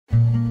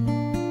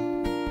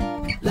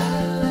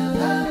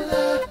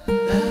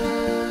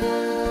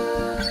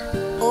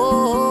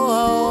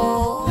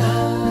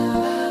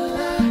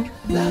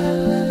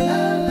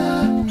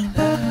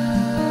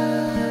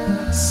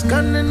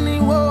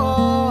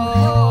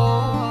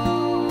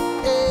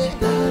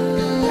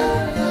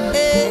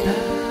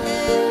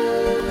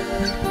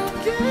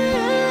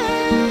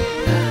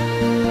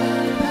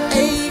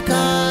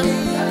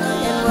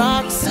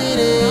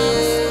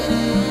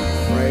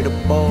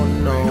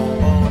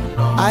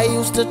I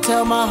used to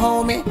tell my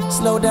homie,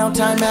 slow down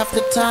time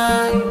after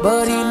time,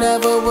 but he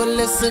never would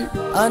listen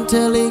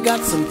until he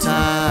got some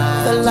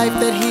time. The life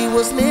that he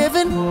was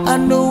living, I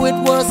knew it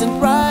wasn't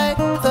right.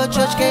 The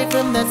judge gave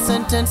him that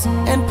sentence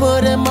and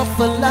put him up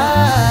for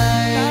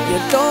life. You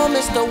don't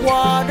miss the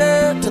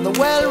water till the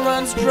well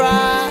runs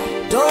dry.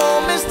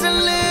 Don't miss the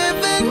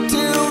living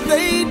till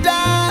they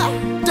die.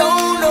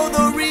 Don't know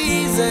the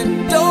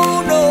reason,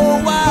 don't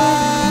know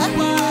why.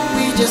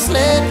 We just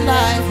let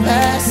life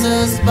pass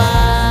us by.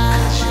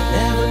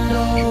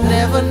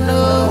 Never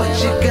know what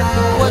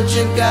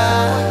you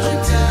got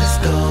until it's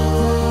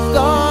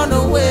gone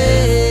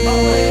away,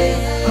 away.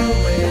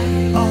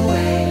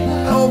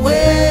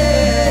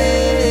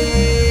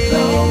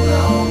 Long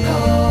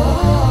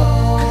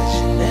gone. 'Cause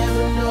you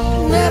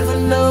never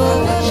know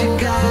what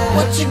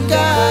you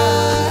got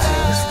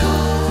until it's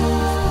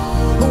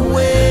gone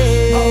away,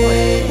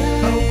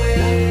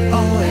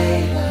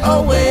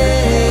 away.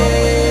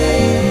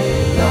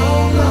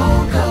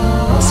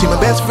 See, my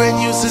best friend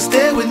used to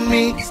stay with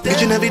me.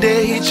 Each and every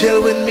day he'd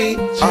chill with me.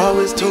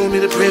 Always told me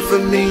to pray for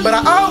me, but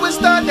I always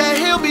thought that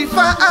he'll be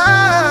fine.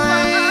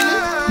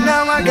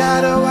 Now I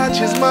gotta watch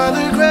his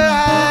mother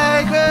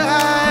cry,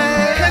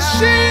 cause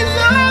she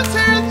lost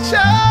her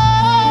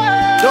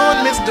child. Don't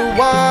miss the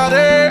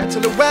water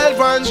till the well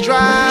runs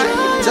dry.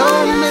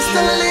 Don't miss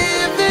the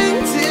living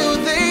till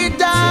they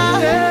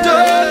die.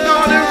 Don't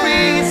know the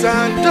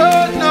reason,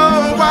 don't know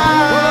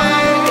why.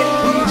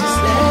 We just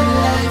let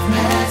life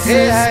pass us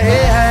Yeah, by.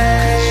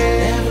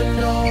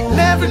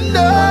 never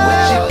know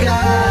what you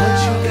got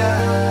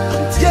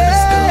until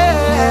it's gone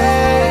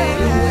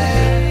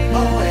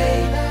away.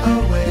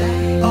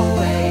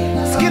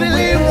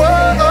 Skiddly, whoa,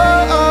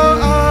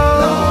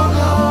 Long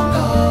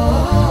gone.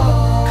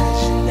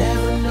 'Cause you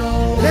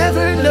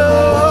never know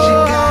what you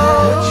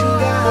got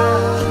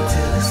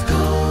until it's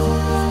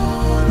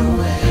gone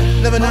away.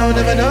 never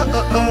know.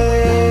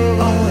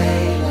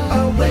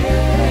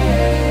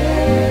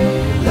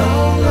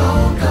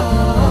 Long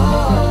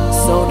gone.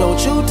 So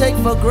don't you take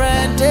for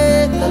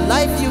granted the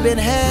life you've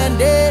been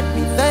handed.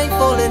 Be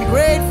thankful and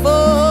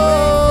grateful.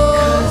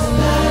 'Cause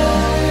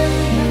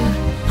life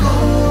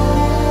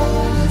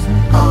goes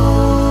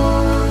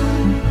on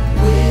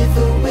with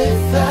or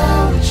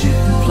without you.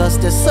 Plus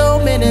there's so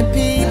many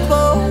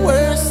people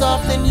worse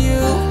off than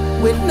you,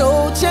 with no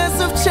chance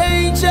of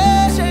changing.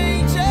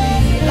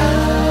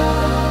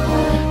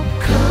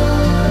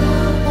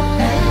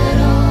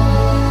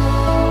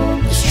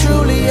 It's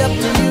truly up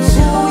to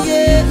you,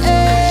 yeah.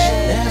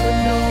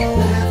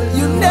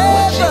 You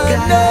never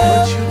know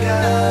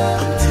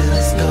until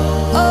it's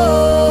gone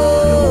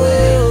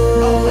away.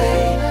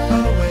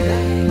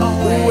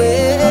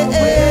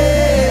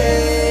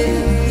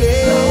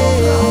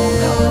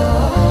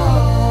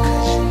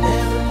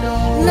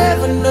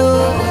 Never know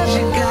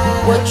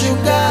what you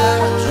got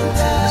until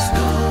it's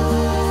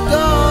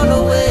gone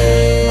away,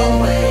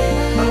 away.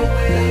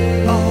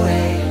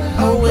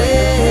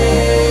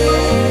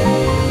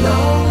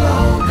 Long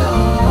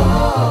gone.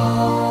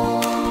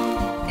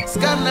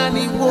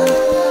 Scanani wo,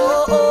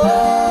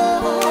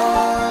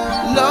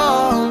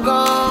 long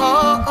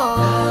gone.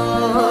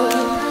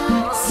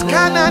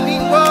 Scanani,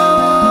 whoa,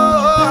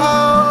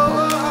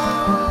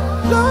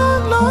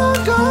 long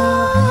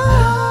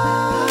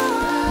gone.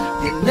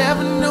 You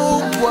never know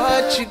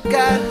what you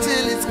got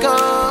till it's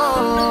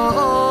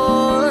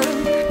gone.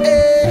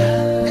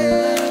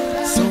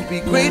 So be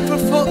grateful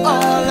for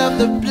all of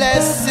the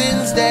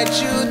blessings that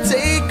you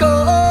take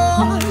on.